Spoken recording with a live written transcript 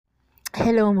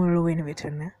Hello, Maruin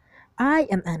Returner. I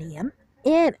am Aniem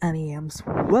in Anim's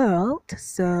world.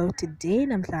 So today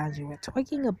in Amtlaji, we're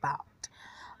talking about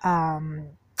um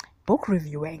book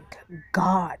reviewing.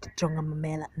 God, Jonga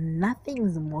Mamela, nothing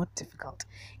is more difficult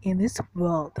in this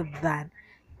world than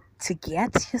to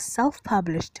get your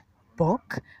self-published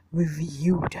book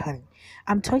reviewed, honey.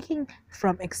 I'm talking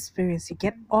from experience. You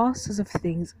get all sorts of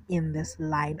things in this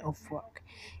line of work,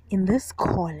 in this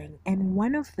calling, and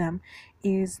one of them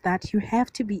is that you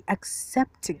have to be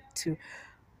accepting to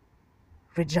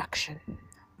rejection.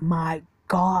 My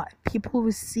God, people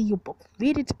will see your book,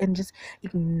 read it, and just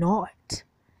ignore it.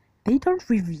 They don't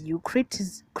review,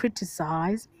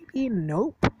 criticize, maybe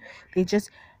nope. They just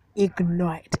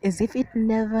ignore it as if it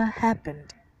never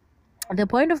happened. The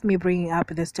point of me bringing up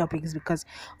this topic is because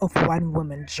of one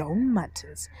woman, Joan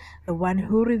Martins, the one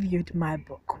who reviewed my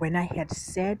book when I had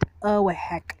said, "Oh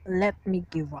heck, let me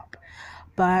give up,"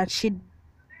 but she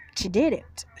did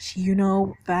it.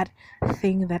 That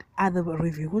thing that other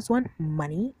reviewers want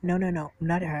money. No, no, no,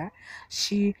 not her.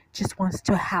 She just wants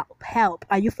to help. Help.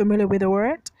 Are you familiar with the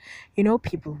word?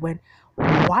 People when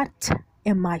what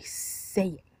am I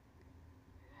saying?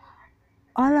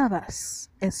 All of us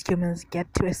as humans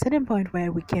get to a certain point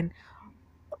where we can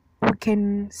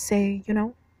say,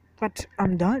 but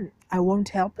I'm done. I won't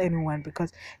help anyone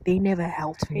because they never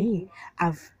helped me.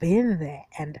 I've been there,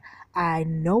 and I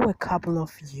know a couple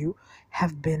of you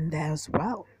have been there as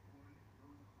well.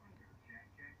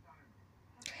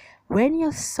 When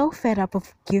you're so fed up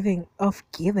of giving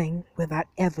without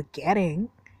ever getting,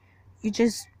 you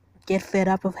just get fed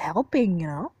up of helping.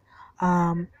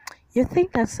 Um, you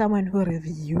think that someone who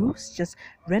reviews just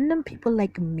random people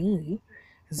like me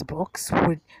books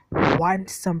would want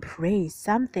some praise,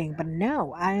 something, but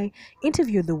no, I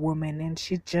interviewed the woman and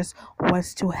she just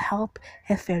wants to help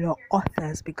her fellow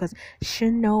authors because she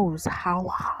knows how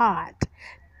hard,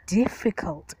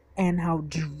 difficult, and how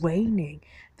draining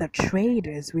the trade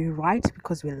is. We write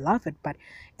because we love it, but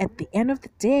at the end of the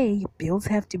day, bills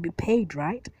have to be paid,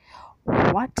 right?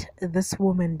 What this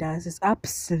woman does is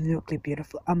absolutely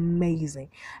beautiful,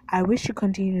 amazing. I wish she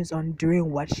continues on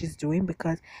doing what she's doing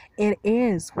because it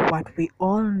is what we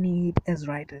all need as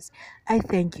writers. I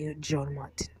thank you, Joan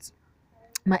Martins.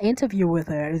 My interview with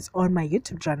her is on my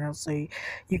YouTube channel, so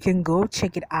you can go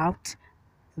check it out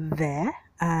there.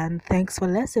 And thanks for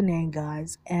listening,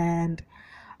 guys. And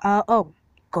oh,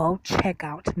 go check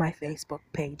out my Facebook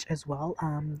page as well.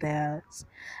 There's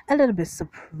a little bit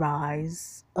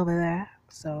surprise over there.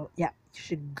 So yeah, you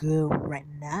should go right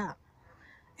now.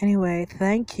 Anyway,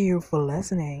 thank you for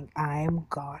listening. I'm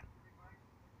gone.